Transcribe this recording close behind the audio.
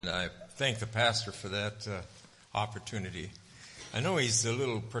And I thank the pastor for that opportunity. I know he's a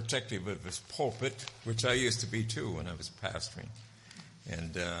little protective of his pulpit, which I used to be too when I was pastoring.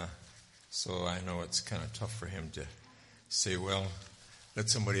 And so I know it's kind of tough for him to say, well,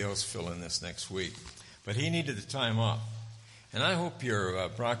 let somebody else fill in this next week. But he needed the time off. And I hope you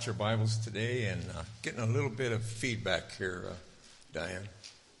brought your Bibles today and getting a little bit of feedback here, Diane.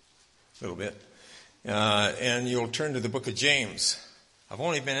 A little bit. And you'll turn to the book of James. I've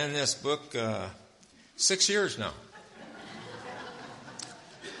only been in this book 6 years now.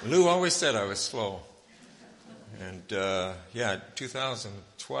 Lou always said I was slow. And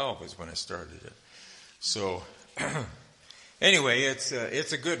 2012 is when I started it. So anyway, it's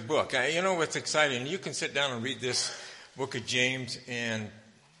a good book. You know what's exciting? You can sit down and read this book of James in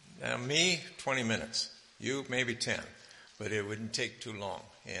me 20 minutes. You maybe 10, but it wouldn't take too long.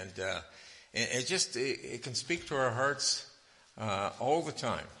 And it can speak to our hearts all the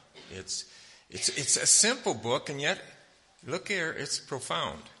time. It's a simple book, and yet look here, it's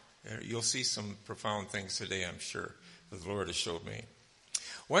profound. You'll see some profound things today, I'm sure, that the Lord has showed me.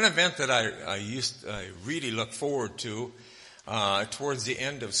 One event that I really look forward to towards the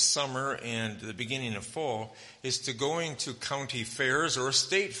end of summer and the beginning of fall is to going to county fairs or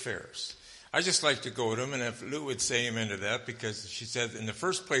state fairs. I just like to go to them, and if Lou would say amen to that, because she said in the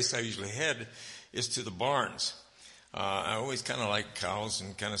first place I usually head is to the barns. I always kind of like cows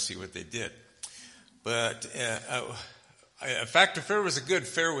and kind of see what they did. But if Factor Fair was a good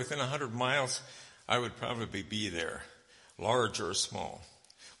fair within 100 miles, I would probably be there, large or small.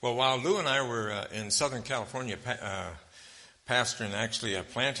 Well, while Lou and I were in Southern California pastoring, actually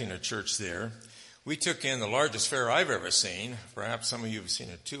planting a church there, we took in the largest fair I've ever seen, perhaps some of you have seen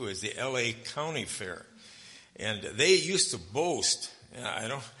it too, is the L.A. County Fair. And they used to boast,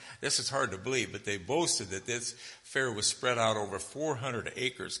 this is hard to believe, but they boasted that this fair was spread out over 400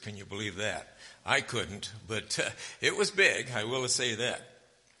 acres. Can you believe that? I couldn't, but it was big, I will say that.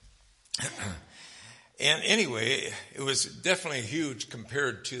 And anyway, it was definitely huge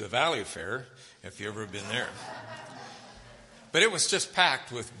compared to the Valley Fair, if you've ever been there. But it was just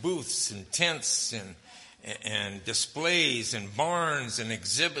packed with booths and tents and displays and barns and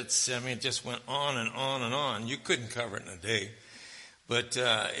exhibits. I mean, it just went on and on and on. You couldn't cover it in a day. But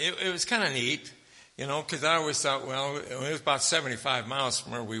it was kind of neat, you know, because I always thought, well, it was about 75 miles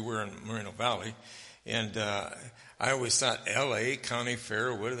from where we were in Moreno Valley. And I always thought, L.A. County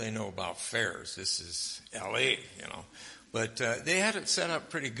Fair, what do they know about fairs? This is L.A., you know. But they had it set up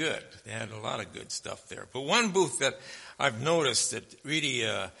pretty good. They had a lot of good stuff there. But one booth that I've noticed that really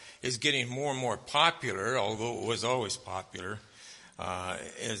is getting more and more popular, although it was always popular,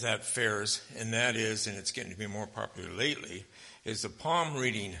 is at fairs, and it's getting to be more popular lately, is the palm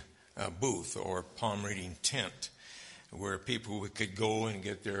reading booth or palm reading tent, where people could go and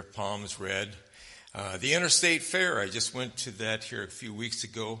get their palms read. The Interstate Fair, I just went to that here a few weeks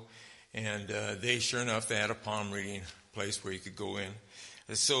ago, and they had a palm reading place where you could go in.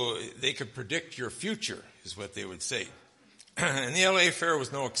 So they could predict your future, is what they would say. And the LA Fair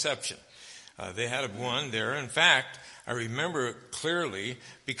was no exception. They had one there. In fact, I remember it clearly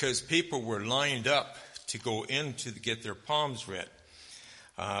because people were lined up to go in to get their palms read.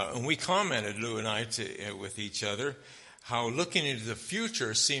 And we commented, Lou and I, with each other, how looking into the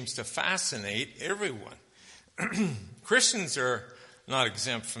future seems to fascinate everyone. Christians are not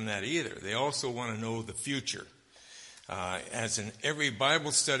exempt from that either. They also want to know the future. As in every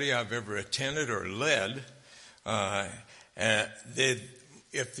Bible study I've ever attended or led,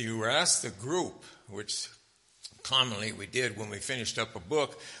 if you were asked the group, which commonly we did when we finished up a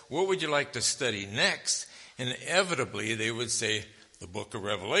book, what would you like to study next? Inevitably, they would say the book of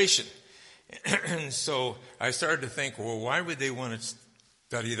Revelation. And so I started to think, well, why would they want to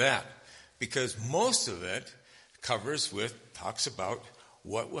study that? Because most of it talks about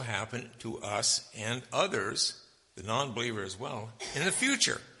what will happen to us and others, the non-believer as well, in the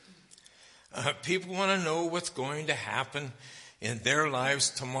future. People want to know what's going to happen in their lives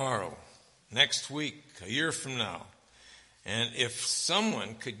tomorrow, next week, a year from now. And if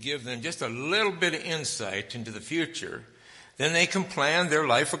someone could give them just a little bit of insight into the future, then they can plan their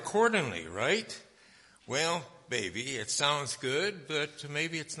life accordingly, right? Well, baby, it sounds good, but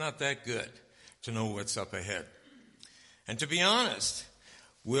maybe it's not that good to know what's up ahead. And to be honest,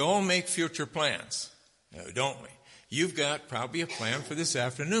 we all make future plans, don't we? You've got probably a plan for this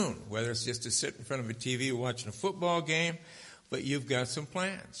afternoon, whether it's just to sit in front of a TV watching a football game, but you've got some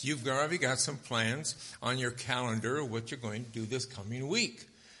plans. You've already got some plans on your calendar of what you're going to do this coming week.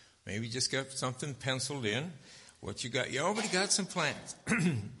 Maybe just got something penciled in. You already got some plans.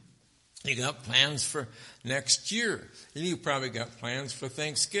 You got plans for next year. You probably got plans for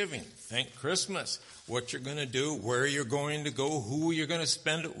Thanksgiving, Christmas, what you're going to do, where you're going to go, who you're going to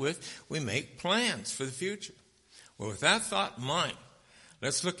spend it with. We make plans for the future. Well, with that thought in mind,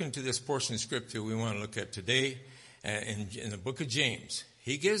 let's look into this portion of Scripture we want to look at today in the book of James.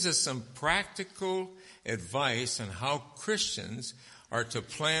 He gives us some practical advice on how Christians are to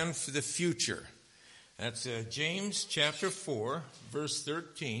plan for the future. That's James chapter 4, verse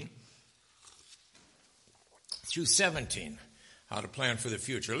 13 through 17, how to plan for the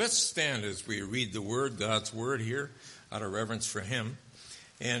future. Let's stand as we read the Word, God's Word here, out of reverence for Him,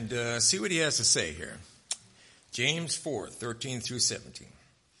 and see what He has to say here. James 4, 13 through 17.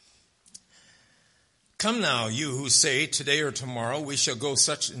 Come now, you who say, today or tomorrow we shall go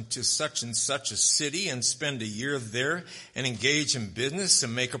into such and such a city and spend a year there and engage in business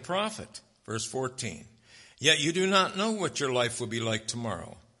and make a profit. Verse 14. Yet you do not know what your life will be like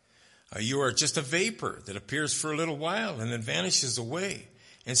tomorrow. You are just a vapor that appears for a little while and then vanishes away.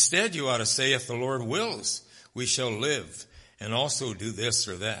 Instead, you ought to say, if the Lord wills, we shall live and also do this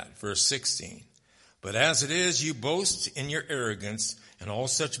or that. Verse 16. But as it is, you boast in your arrogance, and all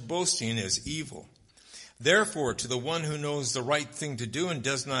such boasting is evil. Therefore, to the one who knows the right thing to do and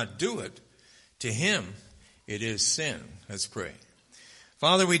does not do it, to him it is sin. Let's pray.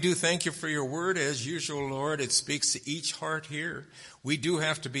 Father, we do thank you for your word. As usual, Lord, it speaks to each heart here. We do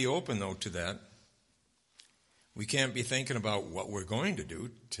have to be open, though, to that. We can't be thinking about what we're going to do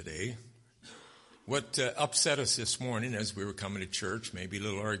today. What upset us this morning as we were coming to church, maybe a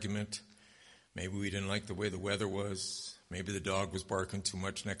little argument. Maybe we didn't like the way the weather was. Maybe the dog was barking too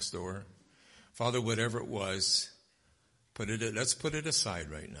much next door. Father, whatever it was, let's put it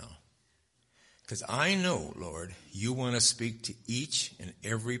aside right now. Because I know, Lord, you want to speak to each and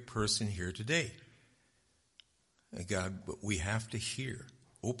every person here today. And God, but we have to hear.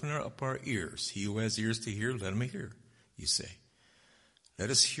 Open up our ears. He who has ears to hear, let him hear, you say. Let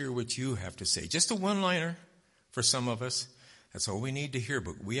us hear what you have to say. Just a one-liner for some of us. That's all we need to hear.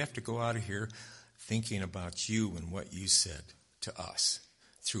 But we have to go out of here thinking about you and what you said to us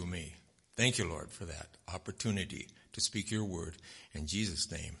through me. Thank you, Lord, for that opportunity to speak your word. In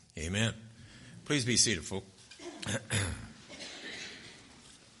Jesus' name, amen. Please be seated, folks.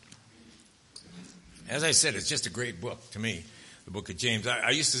 As I said, it's just a great book to me, the book of James. I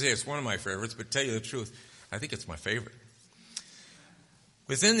used to say it's one of my favorites, but to tell you the truth, I think it's my favorite.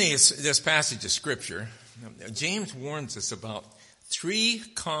 Within this passage of Scripture, James warns us about 3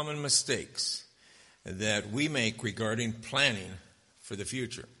 common mistakes that we make regarding planning for the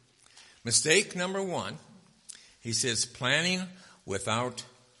future. Mistake number 1, he says, planning without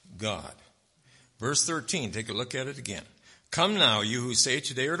God. Verse 13, take a look at it again. Come now, you who say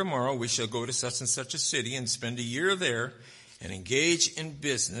today or tomorrow we shall go to such and such a city and spend a year there and engage in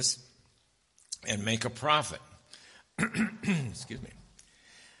business and make a profit. Excuse me.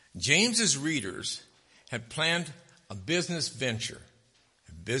 James's readers had planned a business venture,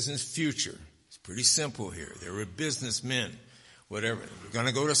 a business future. It's pretty simple here. They were businessmen, whatever. We're going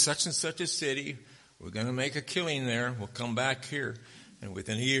to go to such and such a city. We're going to make a killing there. We'll come back here and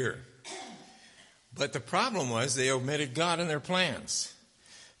within a year. But the problem was they omitted God in their plans.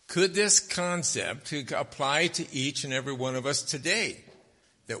 Could this concept apply to each and every one of us today,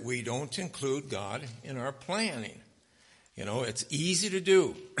 that we don't include God in our planning? You know, it's easy to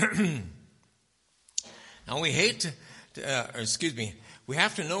do. Now we we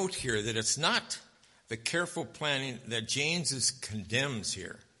have to note here that it's not the careful planning that James condemns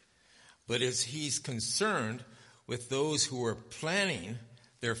here, but he's concerned with those who are planning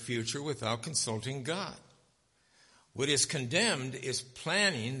their future without consulting God. What is condemned is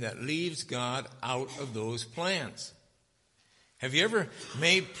planning that leaves God out of those plans. Have you ever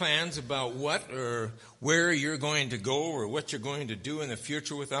made plans about what or where you're going to go or what you're going to do in the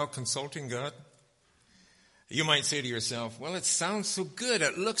future without consulting God? You might say to yourself, well, it sounds so good.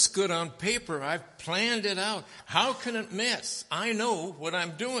 It looks good on paper. I've planned it out. How can it miss? I know what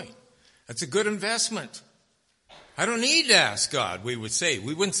I'm doing. That's a good investment. I don't need to ask God, we would say.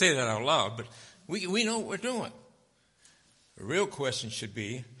 We wouldn't say that out loud, but we know what we're doing. The real question should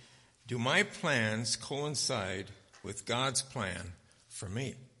be, do my plans coincide with God's plan for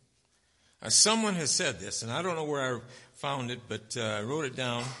me? Someone has said this, and I don't know where I found it, but I wrote it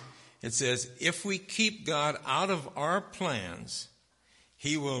down. It says, if we keep God out of our plans,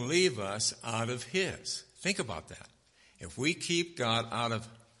 he will leave us out of his. Think about that. If we keep God out of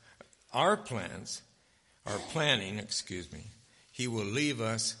our plans, our planning, he will leave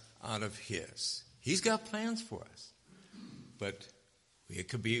us out of his. He's got plans for us. But it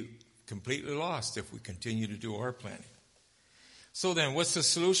could be completely lost if we continue to do our planning. So then, what's the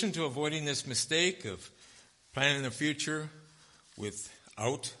solution to avoiding this mistake of planning the future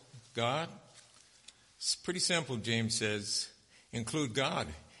without God? It's pretty simple, James says. Include God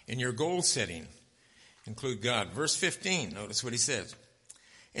in your goal setting. Include God. Verse 15, notice what he says.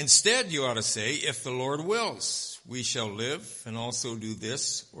 Instead, you ought to say, if the Lord wills, we shall live and also do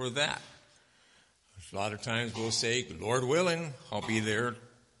this or that. A lot of times we'll say, Lord willing, I'll be there.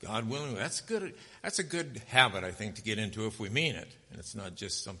 God willing. That's good. That's a good habit, I think, to get into if we mean it. And it's not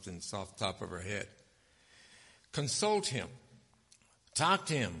just something that's off the top of our head. Consult him. Talk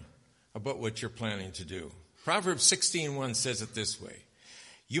to him about what you're planning to do. Proverbs 16:1 says it this way.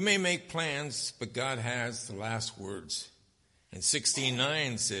 You may make plans, but God has the last words. And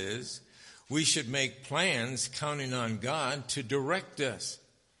 16:9 says, we should make plans counting on God to direct us.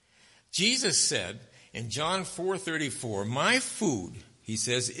 Jesus said in John 4:34, my food, he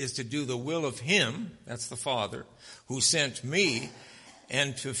says, is to do the will of him, that's the Father, who sent me,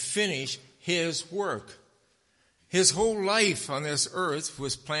 and to finish his work. His whole life on this earth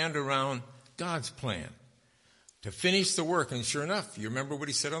was planned around God's plan. To finish the work. And sure enough, you remember what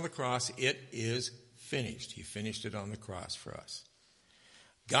he said on the cross? It is finished. He finished it on the cross for us.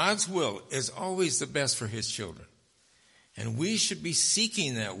 God's will is always the best for his children. And we should be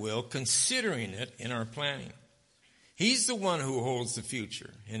seeking that will, considering it in our planning. He's the one who holds the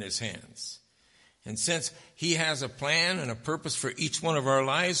future in his hands. And since he has a plan and a purpose for each one of our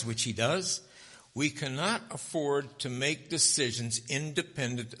lives, which he does, we cannot afford to make decisions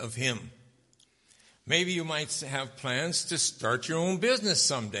independent of him. Maybe you might have plans to start your own business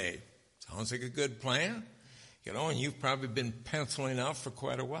someday. Sounds like a good plan. And you've probably been penciling out for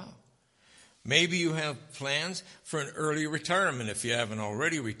quite a while. Maybe you have plans for an early retirement if you haven't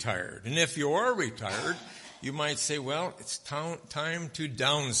already retired. And if you are retired, you might say, well, it's time to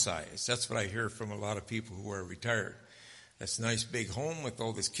downsize. That's what I hear from a lot of people who are retired. That's a nice big home with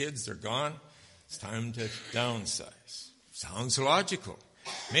all these kids. They're gone. It's time to downsize. Sounds logical.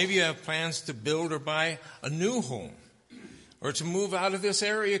 Maybe you have plans to build or buy a new home or to move out of this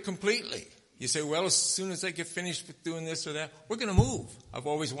area completely. You say, well, as soon as I get finished with doing this or that, we're going to move. I've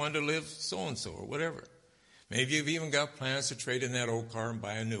always wanted to live so-and-so or whatever. Maybe you've even got plans to trade in that old car and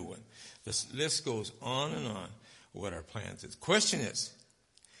buy a new one. This list goes on and on what our plans is. The question is,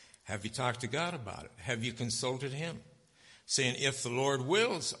 have you talked to God about it? Have you consulted him? Saying, if the Lord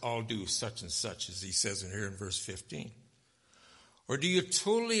wills, I'll do such and such, as he says in here in verse 15. Or do you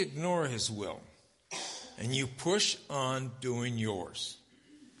totally ignore his will and you push on doing yours?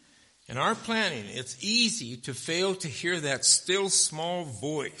 In our planning, it's easy to fail to hear that still small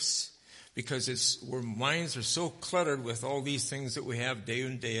voice because our minds are so cluttered with all these things that we have day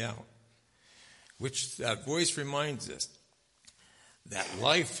in, day out. Which that voice reminds us that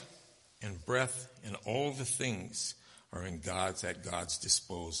life and breath and all the things are at God's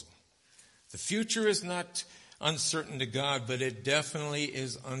disposal. The future is not uncertain to God, but it definitely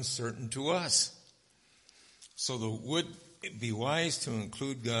is uncertain to us. So it would be wise to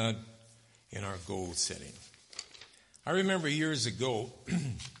include God in our goal setting. I remember years ago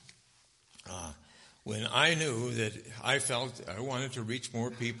when I knew that I felt I wanted to reach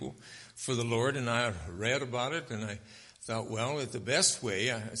more people for the Lord, and I read about it, and I thought, well, the best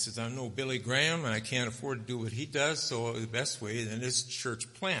way, I said, I'm no Billy Graham, and I can't afford to do what he does, so the best way then is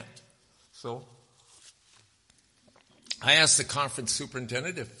church plant. So I asked the conference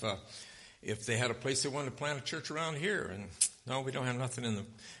superintendent if they had a place they wanted to plant a church around here, and no, we don't have nothing in the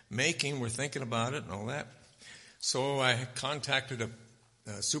making. We're thinking about it and all that. So I contacted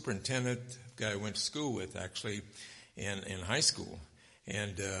a superintendent, a guy I went to school with actually in high school,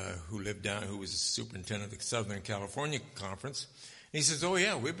 and who was a superintendent of the Southern California Conference. And he says, oh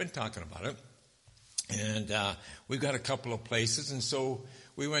yeah, we've been talking about it. And we've got a couple of places. And so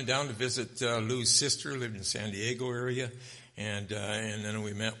we went down to visit Lou's sister, lived in San Diego area. And then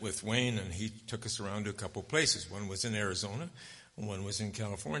we met with Wayne, and he took us around to a couple of places. One was in Arizona, and one was in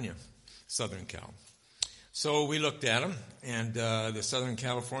California, Southern Cal. So we looked at them, and the Southern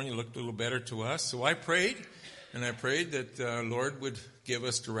California looked a little better to us. So I prayed, and I prayed that Lord would give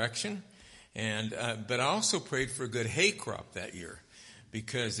us direction. But I also prayed for a good hay crop that year,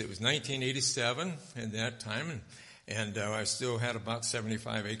 because it was 1987 at that time, and I still had about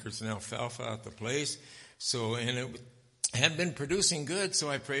 75 acres of alfalfa at the place. So, and it had been producing good, so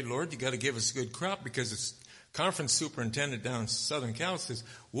I prayed, Lord, you got to give us a good crop, because the conference superintendent down in Southern Cal says,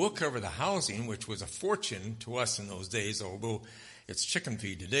 we'll cover the housing, which was a fortune to us in those days, although it's chicken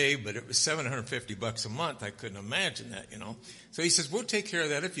feed today, but it was $750 a month. I couldn't imagine that, So he says, we'll take care of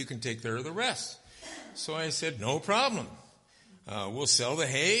that if you can take care of the rest. So I said, no problem. We'll sell the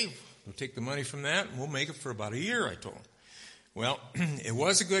hay. We'll take the money from that, and we'll make it for about a year, I told him. Well, it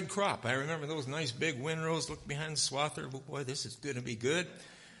was a good crop. I remember those nice big windrows. Looked behind the swather. Boy, this is going to be good.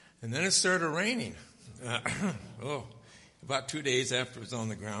 And then it started raining. About 2 days after it was on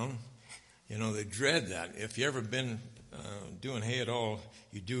the ground. You know, they dread that. If you ever been doing hay at all,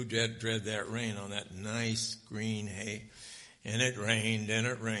 you do dread that rain on that nice green hay. And it rained,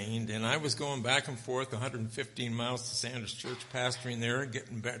 and I was going back and forth 115 miles to Sanders Church, pastoring there,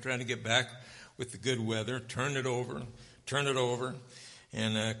 trying to get back with the good weather, turn it over,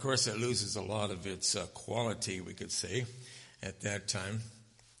 and of course it loses a lot of its quality, we could say, at that time.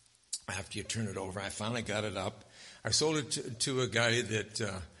 After you turn it over, I finally got it up. I sold it to a guy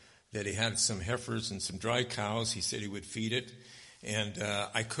that he had some heifers and some dry cows. He said he would feed it, and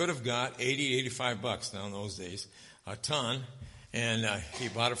I could have got $85 now in those days. A ton, and he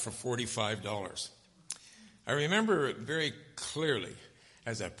bought it for $45. I remember it very clearly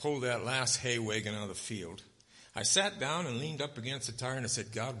as I pulled that last hay wagon out of the field. I sat down and leaned up against the tire and I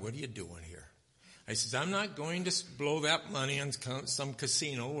said, God, what are you doing here? I said, I'm not going to blow that money on some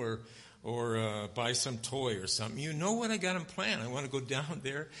casino or buy some toy or something. You know what I got in plan. I want to go down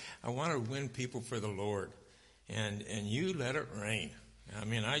there. I want to win people for the Lord. And you let it rain. I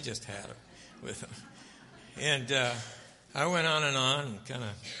mean, I just had it with him. And I went on and kind of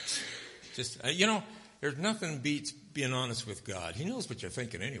just, there's nothing beats being honest with God. He knows what you're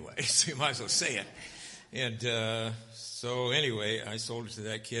thinking anyway, so you might as well say it. And so anyway, I sold it to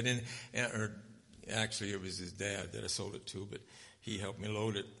that kid. Or actually, it was his dad that I sold it to, but he helped me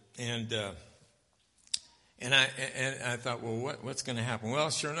load it. And I thought, well, what's going to happen? Well,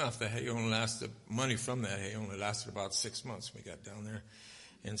 sure enough, the hay only lasted, money from that hay only lasted about 6 months when we got down there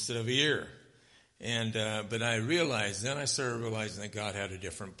instead of a year. And but I started realizing that God had a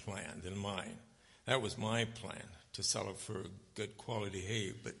different plan than mine. That was my plan, to sell it for good quality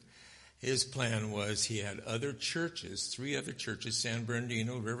hay. But his plan was he had other churches, 3 other churches, San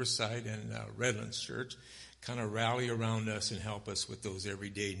Bernardino, Riverside, and Redlands Church, kind of rally around us and help us with those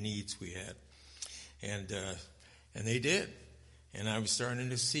everyday needs we had. And they did. And I was starting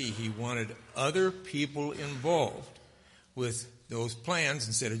to see he wanted other people involved with those plans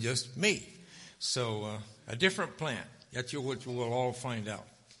instead of just me. So a different plan, which we'll all find out.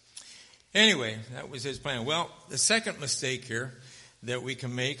 Anyway, that was his plan. Well, the second mistake here that we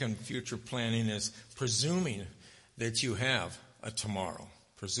can make in future planning is presuming that you have a tomorrow.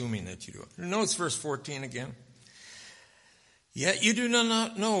 Presuming that you do. Notice verse 14 again. Yet you do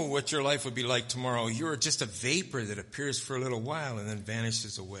not know what your life would be like tomorrow. You are just a vapor that appears for a little while and then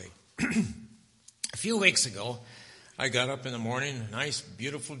vanishes away. A few weeks ago, I got up in the morning, a nice,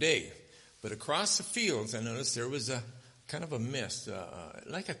 beautiful day. But across the fields, I noticed there was a kind of a mist,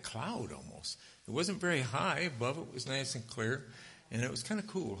 like a cloud almost. It wasn't very high. Above it was nice and clear. And it was kind of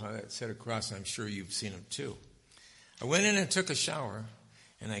cool how that set across. And I'm sure you've seen them too. I went in and took a shower,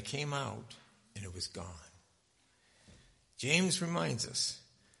 and I came out, and it was gone. James reminds us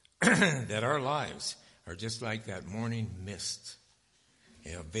that our lives are just like that morning mist,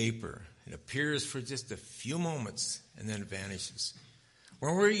 a vapor. It appears for just a few moments, and then vanishes.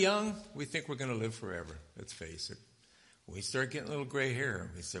 When we're young, we think we're going to live forever. Let's face it. When we start getting a little gray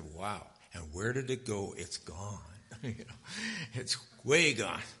hair, we say, wow, and where did it go? It's gone. It's way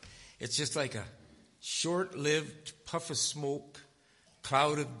gone. It's just like a short-lived puff of smoke,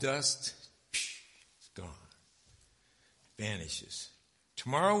 cloud of dust. It's gone. Vanishes.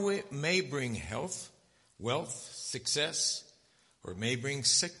 Tomorrow may bring health, wealth, success, or it may bring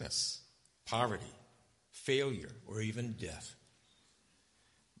sickness, poverty, failure, or even death.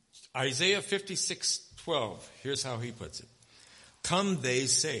 Isaiah 56:12, here's how he puts it. Come, they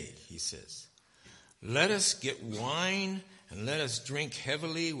say, he says. Let us get wine and let us drink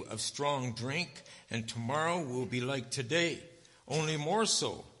heavily of strong drink, and tomorrow will be like today, only more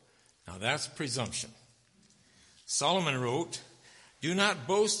so. Now that's presumption. Solomon wrote, do not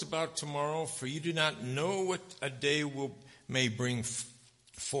boast about tomorrow, for you do not know what a day may bring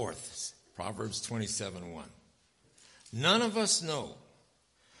forth. Proverbs 27:1. None of us know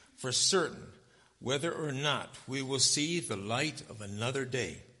for certain whether or not we will see the light of another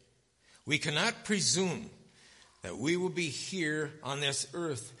day. We cannot presume that we will be here on this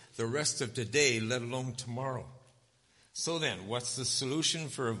earth the rest of today, let alone tomorrow. So then, what's the solution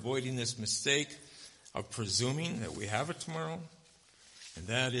for avoiding this mistake of presuming that we have it tomorrow? And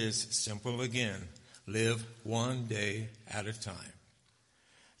that is simple again. Live one day at a time.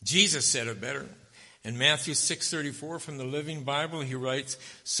 Jesus said it better. In Matthew 6:34 from the Living Bible, he writes,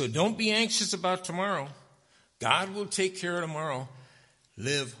 so don't be anxious about tomorrow. God will take care of tomorrow.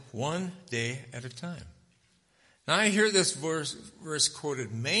 Live one day at a time. Now, I hear this verse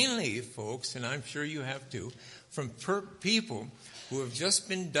quoted mainly, folks, and I'm sure you have too, from people who have just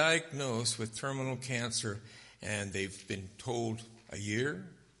been diagnosed with terminal cancer, and they've been told a year,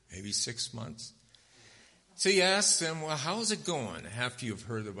 maybe 6 months. So you ask them, well, how's it going? After you've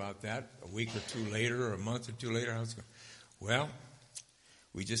heard about that, a week or two later or a month or two later, how's it going? Well,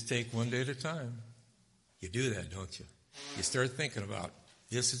 we just take one day at a time. You do that, don't you? You start thinking about,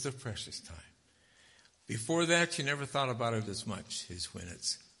 this is a precious time. Before that, you never thought about it as much as when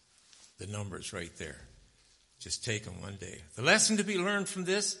it's the numbers right there. Just take them one day. The lesson to be learned from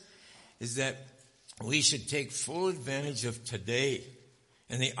this is that we should take full advantage of today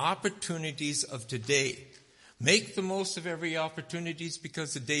and the opportunities of today. Make the most of every opportunities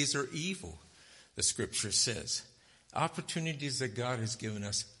because the days are evil, the scripture says. Opportunities that God has given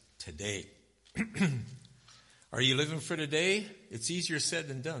us today. Are you living for today? It's easier said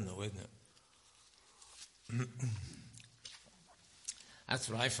than done, though, isn't it? That's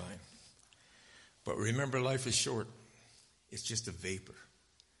what I find. But remember, life is short. It's just a vapor.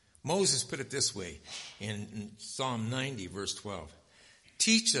 Moses put it this way in Psalm 90, verse 12.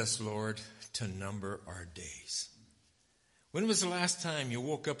 Teach us, Lord, to number our days. When was the last time you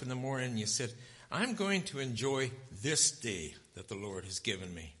woke up in the morning and you said, I'm going to enjoy this day that the Lord has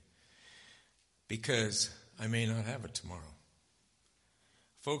given me because I may not have it tomorrow?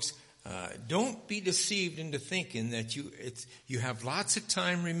 Folks, don't be deceived into thinking that you have lots of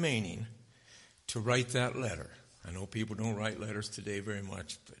time remaining to write that letter. I know people don't write letters today very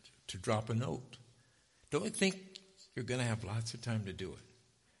much, but to drop a note. Don't think you're going to have lots of time to do it.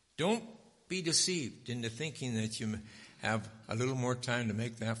 Don't be deceived into thinking that you have a little more time to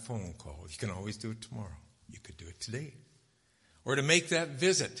make that phone call. You can always do it tomorrow. You could do it today. Or to make that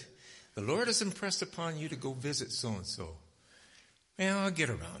visit. The Lord has impressed upon you to go visit so-and-so. Well, I'll get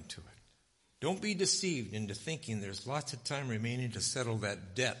around to it. Don't be deceived into thinking there's lots of time remaining to settle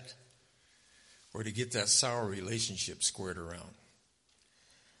that debt or to get that sour relationship squared around.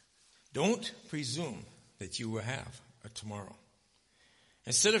 Don't presume that you will have a tomorrow.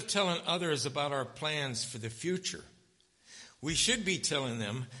 Instead of telling others about our plans for the future, we should be telling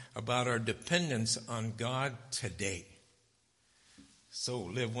them about our dependence on God today. So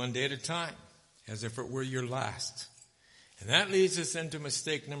live one day at a time, as if it were your last. And that leads us into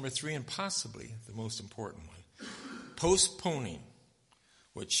mistake number 3, and possibly the most important one. Postponing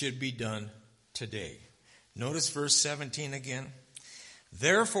what should be done today. Notice verse 17 again.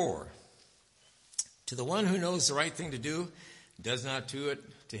 Therefore, to the one who knows the right thing to do, does not do it,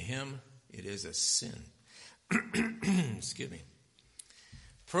 to him it is a sin. Excuse me.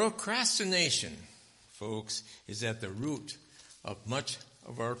 Procrastination, folks, is at the root of much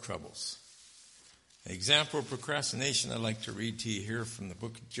of our troubles. An example of procrastination I'd like to read to you here from the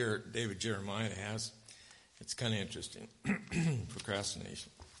book of David Jeremiah has. It's kind of interesting.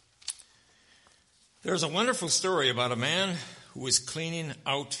 Procrastination. There's a wonderful story about a man who was cleaning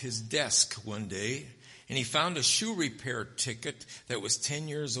out his desk one day, and he found a shoe repair ticket that was 10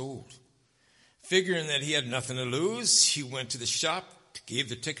 years old. Figuring that he had nothing to lose, he went to the shop, gave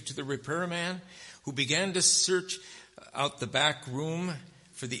the ticket to the repairman, who began to search out the back room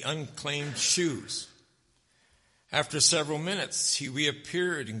for the unclaimed shoes. After several minutes, he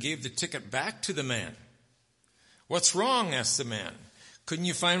reappeared and gave the ticket back to the man. "What's wrong?" asked the man. "Couldn't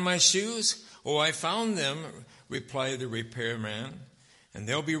you find my shoes?" "Oh, I found them," replied the repairman, "and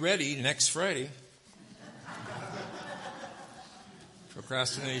they'll be ready next Friday."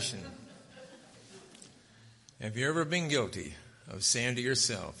 Procrastination. Have you ever been guilty of saying to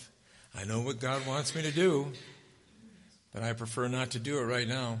yourself, I know what God wants me to do, but I prefer not to do it right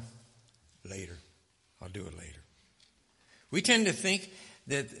now. Later. I'll do it later. We tend to think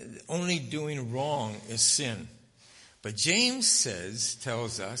that only doing wrong is sin. But James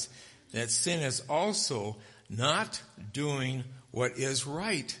tells us that sin is also not doing what is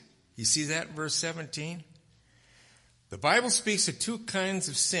right. You see that in verse 17? The Bible speaks of 2 kinds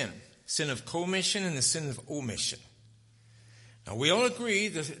of sin. Sin of commission and the sin of omission. Now we all agree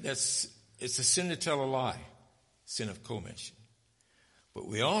that it's a sin to tell a lie. Sin of commission. But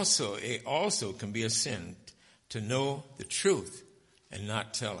it also can be a sin to know the truth and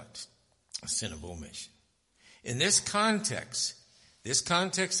not tell it. A sin of omission. In this context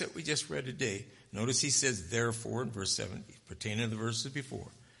that we just read today, notice he says, therefore, in verse 7, pertaining to the verses before.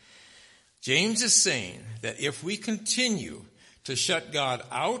 James is saying that if we continue to shut God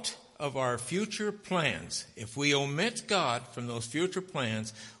out of our future plans, if we omit God from those future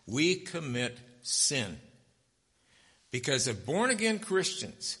plans, we commit sin. Because as born-again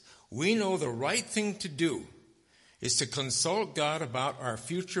Christians, we know the right thing to do is to consult God about our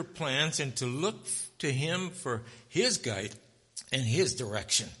future plans and to look to Him for His guide and His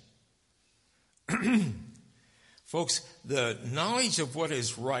direction. Folks, the knowledge of what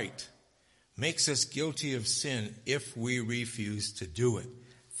is right makes us guilty of sin if we refuse to do it.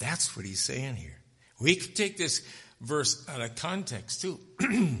 That's what he's saying here. We could take this verse out of context too.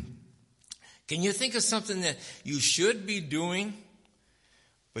 Can you think of something that you should be doing,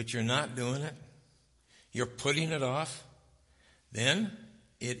 but you're not doing it? You're putting it off? Then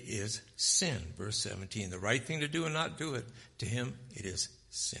it is sin. Verse 17. The right thing to do and not do it, to him it is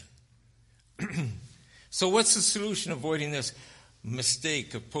sin. So what's the solution avoiding this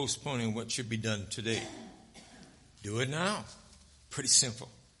mistake of postponing what should be done today? Do it now. Pretty simple.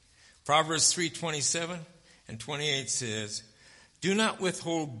 Proverbs 3:27 and 28 says, do not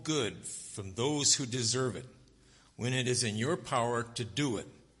withhold good from those who deserve it when it is in your power to do it.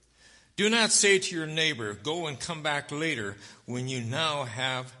 Do not say to your neighbor, go and come back later when you now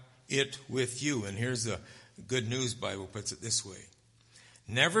have it with you. And here's the Good News Bible puts it this way.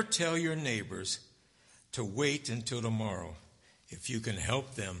 Never tell your neighbors to wait until tomorrow if you can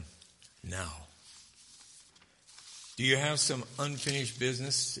help them now. Do you have some unfinished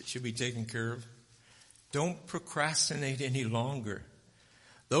business that should be taken care of? Don't procrastinate any longer.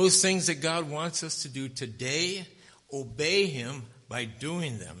 Those things that God wants us to do today, obey Him by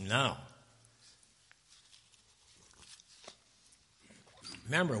doing them now.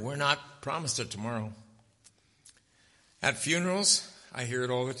 Remember, we're not promised a tomorrow. At funerals, I hear it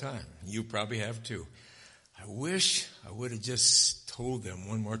all the time. You probably have too. I wish I would have just told them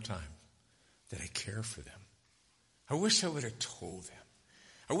one more time that I care for them. I wish I would have told them.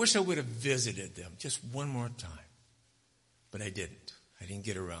 I wish I would have visited them just one more time. But I didn't. I didn't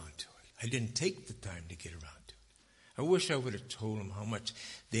get around to it. I didn't take the time to get around to it. I wish I would have told them how much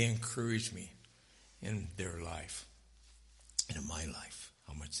they encouraged me in their life and in my life,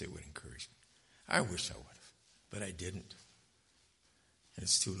 how much they would encourage me. I wish I would have, but I didn't. And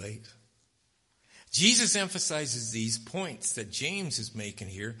it's too late. Jesus emphasizes these points that James is making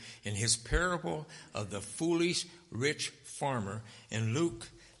here in his parable of the foolish rich farmer in Luke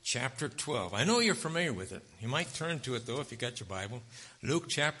chapter 12. I know you're familiar with it. You might turn to it, though, if you got your Bible. Luke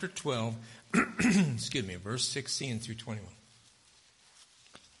chapter 12, verse 16 through 21.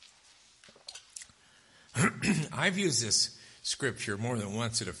 I've used this scripture more than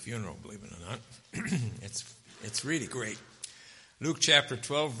once at a funeral, believe it or not. It's really great. Luke chapter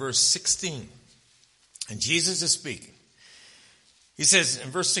 12, verse 16. And Jesus is speaking. He says, in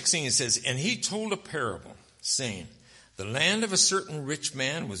verse 16, he says, and he told a parable, saying, the land of a certain rich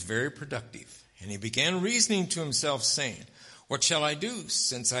man was very productive. And he began reasoning to himself, saying, what shall I do,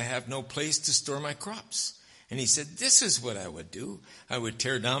 since I have no place to store my crops? And he said, this is what I would do. I would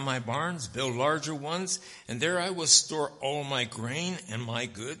tear down my barns, build larger ones, and there I will store all my grain and my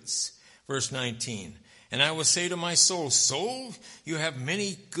goods. Verse 19, and I will say to my soul, soul, you have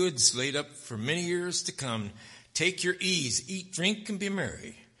many goods laid up for many years to come. Take your ease, eat, drink, and be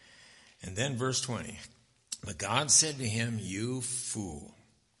merry. And then verse 20, but God said to him, you fool,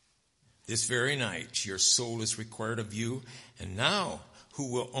 this very night your soul is required of you, and now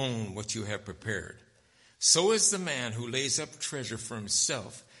who will own what you have prepared? So is the man who lays up treasure for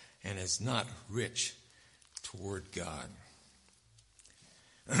himself and is not rich toward God.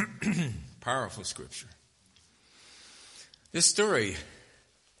 Powerful scripture. This story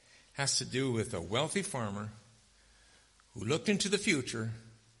has to do with a wealthy farmer who looked into the future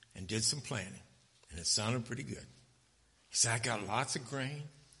and did some planning. And it sounded pretty good. He said, I got lots of grain.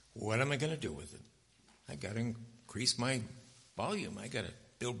 What am I going to do with it? I got to increase my volume. I got to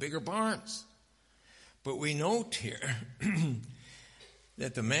build bigger barns. But we note here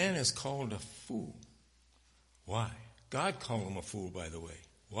that the man is called a fool. Why? God called him a fool, by the way.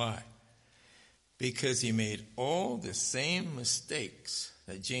 Why? Because he made all the same mistakes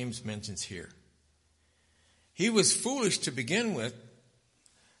that James mentions here. He was foolish to begin with.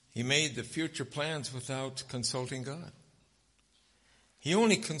 He made the future plans without consulting God. He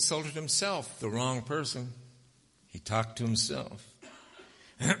only consulted himself, the wrong person. He talked to himself.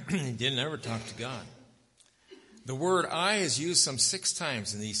 He didn't ever talk to God. The word I is used some 6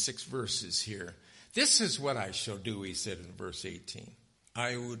 times in these 6 verses here. This is what I shall do, he said in verse 18.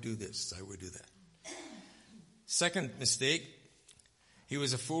 I will do this, I will do that. Second mistake, he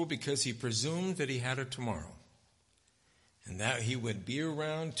was a fool because he presumed that he had a tomorrow and that he would be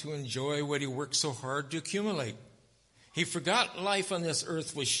around to enjoy what he worked so hard to accumulate. He forgot life on this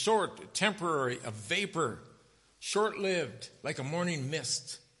earth was short, temporary, a vapor, short-lived, like a morning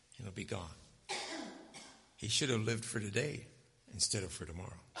mist, and it'll be gone. He should have lived for today instead of for tomorrow.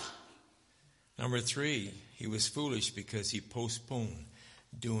 Number 3, he was foolish because he postponed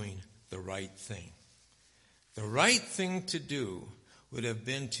doing the right thing. The right thing to do would have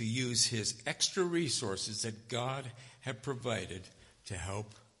been to use his extra resources that God had provided to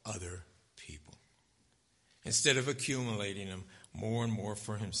help other people, instead of accumulating them more and more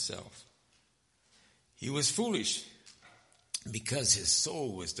for himself. He was foolish because his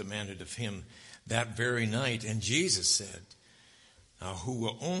soul was demanded of him that very night. And Jesus said, now who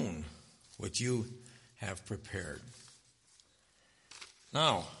will own what you have prepared?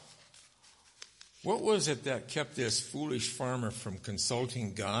 Now, what was it that kept this foolish farmer from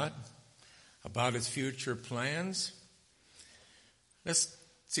consulting God about his future plans? Let's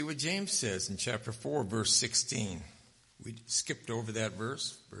see what James says in chapter 4, verse 16. We skipped over that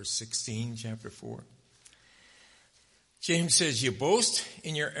verse 16, chapter 4. James says, you boast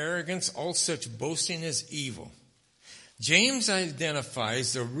in your arrogance, all such boasting is evil. James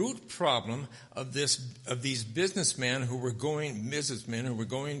identifies the root problem of these businessmen who were going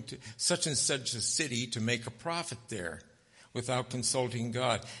to such and such a city to make a profit there without consulting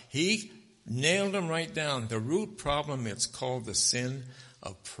God. He nailed them right down. The root problem, it's called the sin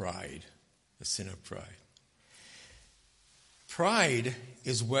of pride. The sin of pride. Pride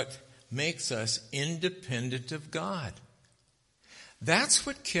is what makes us independent of God. That's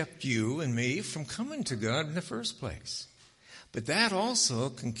what kept you and me from coming to God in the first place. But that also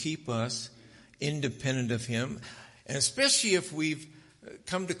can keep us independent of Him, and especially if we've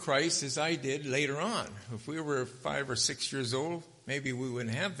come to Christ as I did later on. If we were 5 or 6 years old, maybe we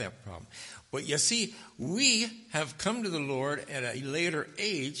wouldn't have that problem. But you see, we have come to the Lord at a later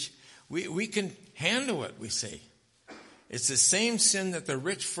age. We can handle it, we say. It's the same sin that the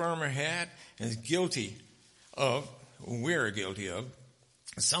rich farmer had and is guilty of, we're guilty of.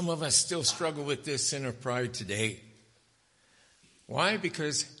 Some of us still struggle with this sin of pride today. Why?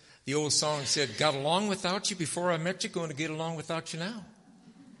 Because the old song said, got along without you before I met you, going to get along without you now.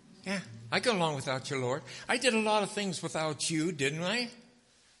 Yeah, I got along without you, Lord. I did a lot of things without you, didn't I?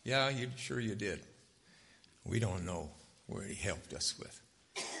 Yeah, sure you did. We don't know where He helped us with.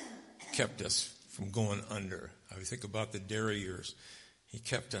 Kept us from going under. I think about the dairy years. He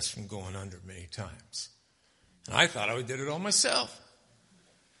kept us from going under many times. And I thought I did it all myself.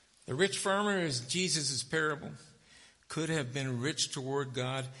 The rich farmer is Jesus' parable. Could have been rich toward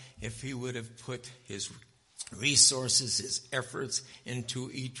God if he would have put his resources, his efforts into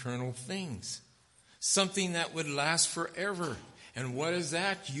eternal things. Something that would last forever. And what is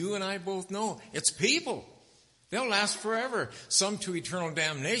that? You and I both know. It's people. They'll last forever. Some to eternal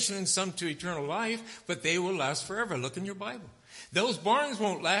damnation and some to eternal life, but they will last forever. Look in your Bible. Those barns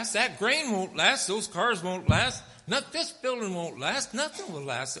won't last. That grain won't last. Those cars won't last. This building won't last. Nothing will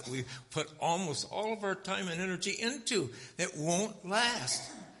last that we put almost all of our time and energy into. It won't last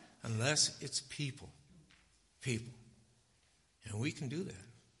unless it's people. People. And we can do that.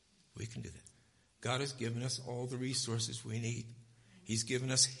 We can do that. God has given us all the resources we need. He's given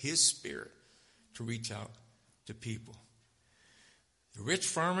us His Spirit to reach out to people. The rich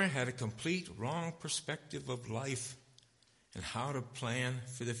farmer had a complete wrong perspective of life and how to plan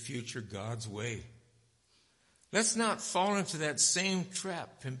for the future God's way. Let's not fall into that same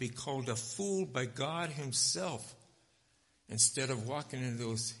trap and be called a fool by God Himself instead of walking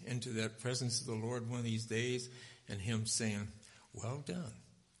into that presence of the Lord one of these days and Him saying, well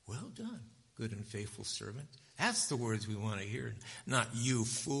done, good and faithful servant. That's the words we want to hear, not you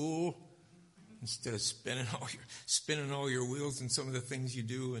fool. Instead of spinning all your wheels in some of the things you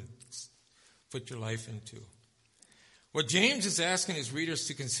do and put your life into. What James is asking his readers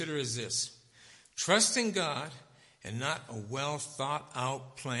to consider is this: trust in God and not a well thought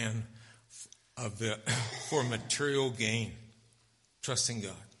out plan for material gain. Trust in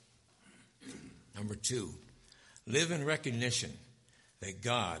God. Number 2, live in recognition that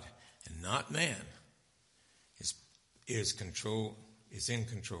God and not man is in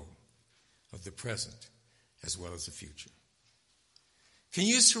control of the present as well as the future. Can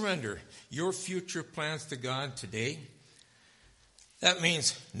you surrender your future plans to God today? That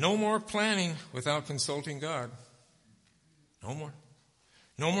means no more planning without consulting God. No more.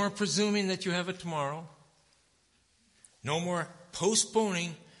 No more presuming that you have it tomorrow. No more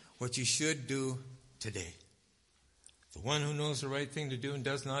postponing what you should do today. The one who knows the right thing to do and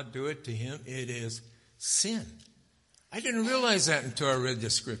does not do it, to him it is sin. I didn't realize that until I read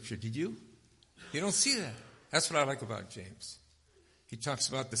this scripture. Did you? You don't see that. That's what I like about James. He talks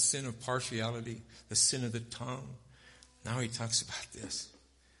about the sin of partiality, the sin of the tongue. Now he talks about this.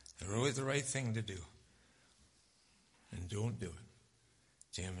 They're always the right thing to do. And don't do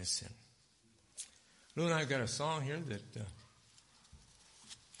it. Jam is sin. Lou and I got a song here that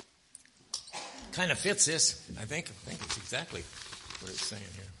Kind of fits this. I think it's exactly what it's saying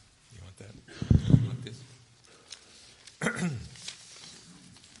here. You want that? You want this?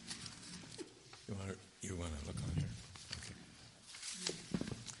 You want to look on here? Okay.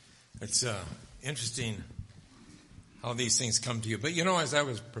 It's interesting how these things come to you. But as I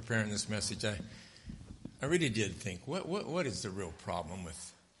was preparing this message, I really did think, what is the real problem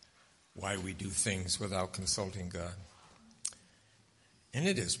with why we do things without consulting God? And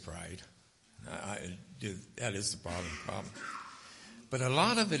it is pride. That is the problem. But a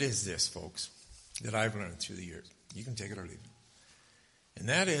lot of it is this, folks, that I've learned through the years. You can take it or leave it. And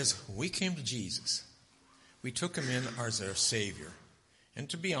that is, we came to Jesus. We took him in as our Savior. And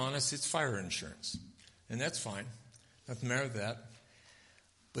to be honest, it's fire insurance. And that's fine. Nothing matter with that.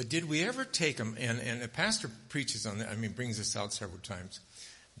 But did we ever take him, and the pastor preaches on that, brings this out several times,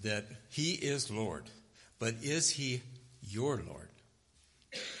 that he is Lord. But is he your Lord?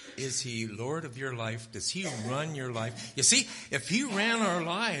 Is he Lord of your life? Does he run your life? You see, if he ran our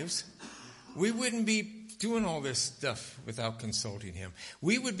lives, we wouldn't be doing all this stuff without consulting him.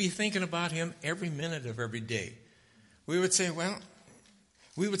 We would be thinking about him every minute of every day. We would say to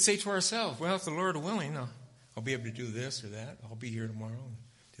ourselves, well, if the Lord is willing, I'll be able to do this or that. I'll be here tomorrow and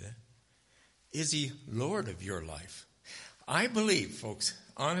do that. Is he Lord of your life? I believe, folks,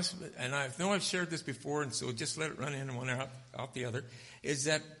 honestly, and I know I've shared this before, and so just let it run in one out the other, is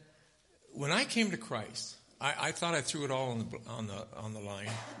that when I came to Christ, I thought I threw it all on the line,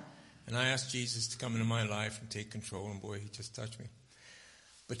 and I asked Jesus to come into my life and take control, and boy, he just touched me.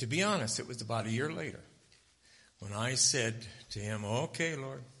 But to be honest, it was about a year later when I said to him, okay,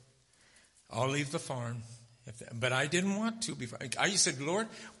 Lord, I'll leave the farm. But I didn't want to. I said, Lord,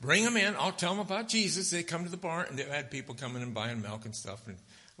 bring them in. I'll tell them about Jesus. They come to the barn, and they had people coming and buying milk and stuff, and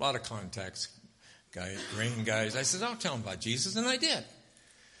a lot of contacts, grain guys. I said, I'll tell them about Jesus, and I did.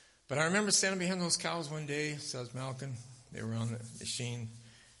 But I remember standing behind those cows one day, so I was milking. They were on the machine,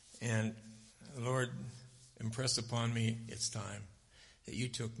 and the Lord impressed upon me, it's time that you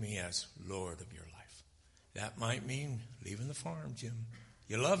took me as Lord of your life. That might mean leaving the farm, Jim.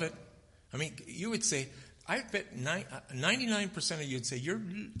 You love it. You would say, I bet 99% of you would say, you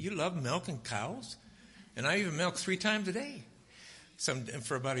love milking cows? And I even milk 3 times a day,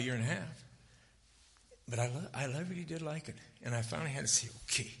 for about a year and a half. But I really did like it. And I finally had to say,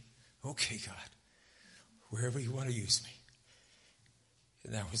 okay, God, wherever you want to use me.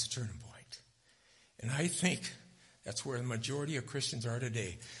 And that was a turning point. And I think that's where the majority of Christians are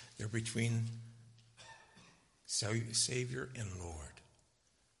today. They're between Savior and Lord.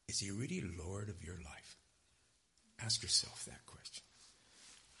 Is he really Lord of your life? Ask yourself that question.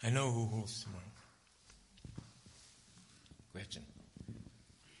 I know who holds tomorrow. Gretchen.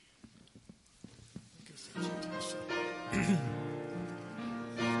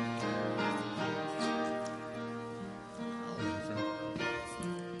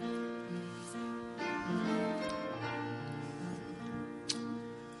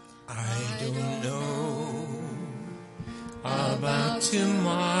 I don't know about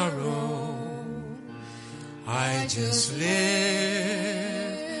tomorrow. I just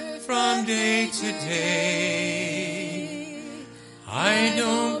live from day to day. I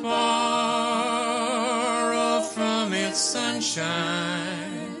don't borrow from its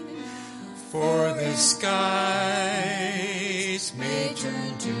sunshine, for the skies may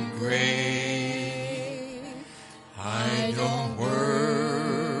turn to gray. I don't worry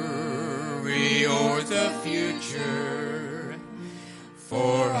o'er the future,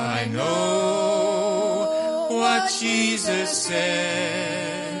 for I know what Jesus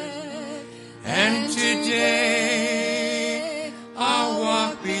said. And today I'll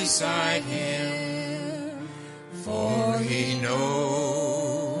walk beside him, for he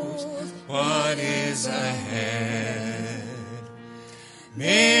knows what is ahead.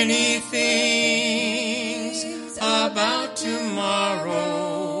 Many things about tomorrow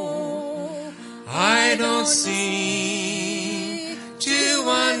I don't seem to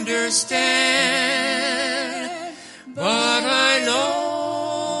understand, but I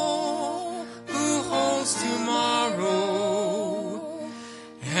know who holds tomorrow,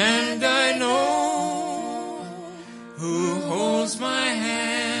 and I know who holds my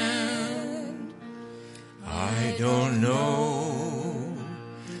hand. I don't know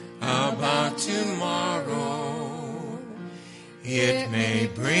about tomorrow. It may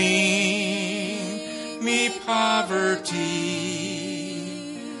bring me poverty,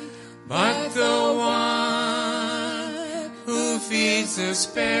 but the one who feeds the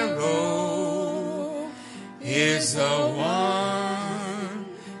sparrow is the one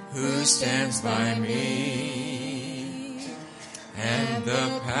who stands by me. And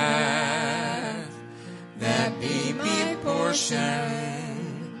the path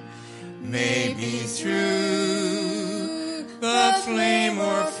portion, maybe through the flame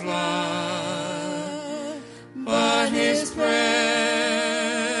or flood, but his presence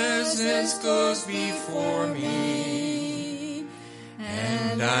goes before me,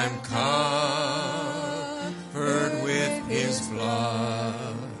 and I'm covered with his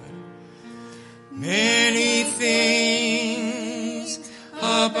blood. Many things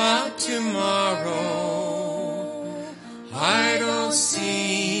about tomorrow I don't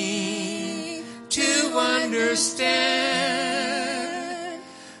seem to understand,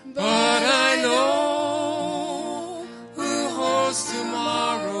 but I know who holds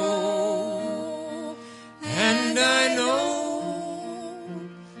tomorrow, and I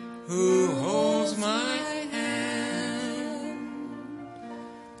know who holds my hand.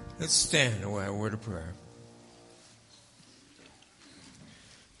 Let's stand while a word of prayer.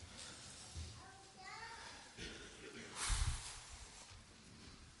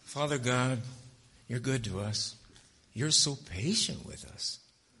 Father God, you're good to us. You're so patient with us.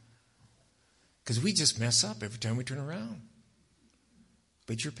 Because we just mess up every time we turn around.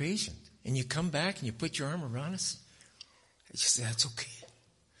 But you're patient. And you come back and you put your arm around us. You say, that's okay.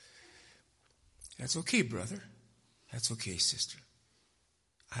 That's okay, brother. That's okay, sister.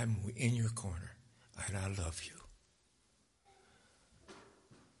 I'm in your corner. And I love you.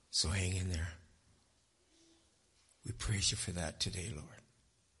 So hang in there. We praise you for that today, Lord.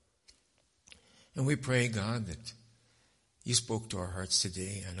 And we pray, God, that you spoke to our hearts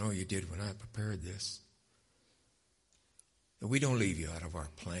today. I know you did when I prepared this. That we don't leave you out of our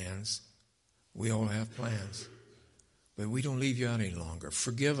plans. We all have plans. But we don't leave you out any longer.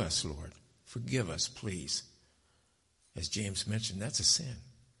 Forgive us, Lord. Forgive us, please. As James mentioned, that's a sin.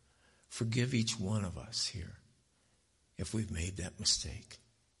 Forgive each one of us here if we've made that mistake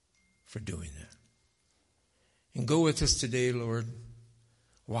for doing that. And go with us today, Lord,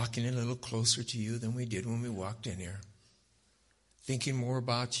 walking in a little closer to you than we did when we walked in here. Thinking more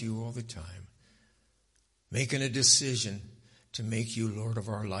about you all the time. Making a decision to make you Lord of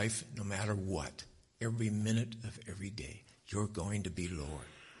our life no matter what. Every minute of every day, you're going to be Lord.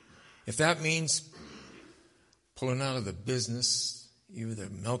 If that means pulling out of the business, either the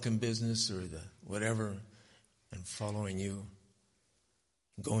milking business or the whatever, and following you,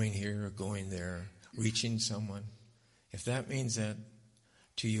 going here or going there, reaching someone, if that means that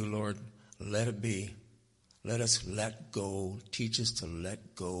to you, Lord, let it be. Let us let go. Teach us to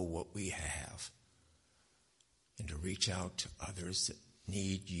let go what we have and to reach out to others that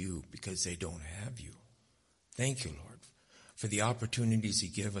need you because they don't have you. Thank you, Lord, for the opportunities you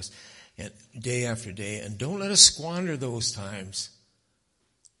give us and day after day. And don't let us squander those times.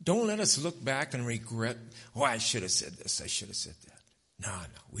 Don't let us look back and regret, oh, I should have said this, I should have said that. No,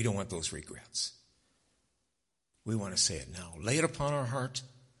 we don't want those regrets. We want to say it now. Lay it upon our heart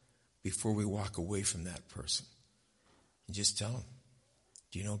before we walk away from that person. And just tell them,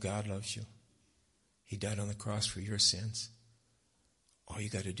 do you know God loves you? He died on the cross for your sins. All you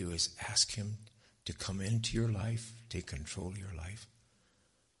got to do is ask him to come into your life, take control of your life.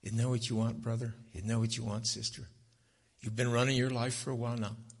 Isn't that what you want, brother? Isn't that what you want, sister? You've been running your life for a while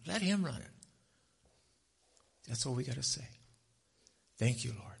now. Let him run it. That's all we got to say. Thank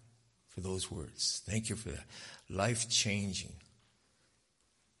you, Lord, for those words. Thank you for that life-changing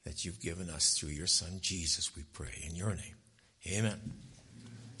that you've given us through your son, Jesus, we pray. In your name, amen.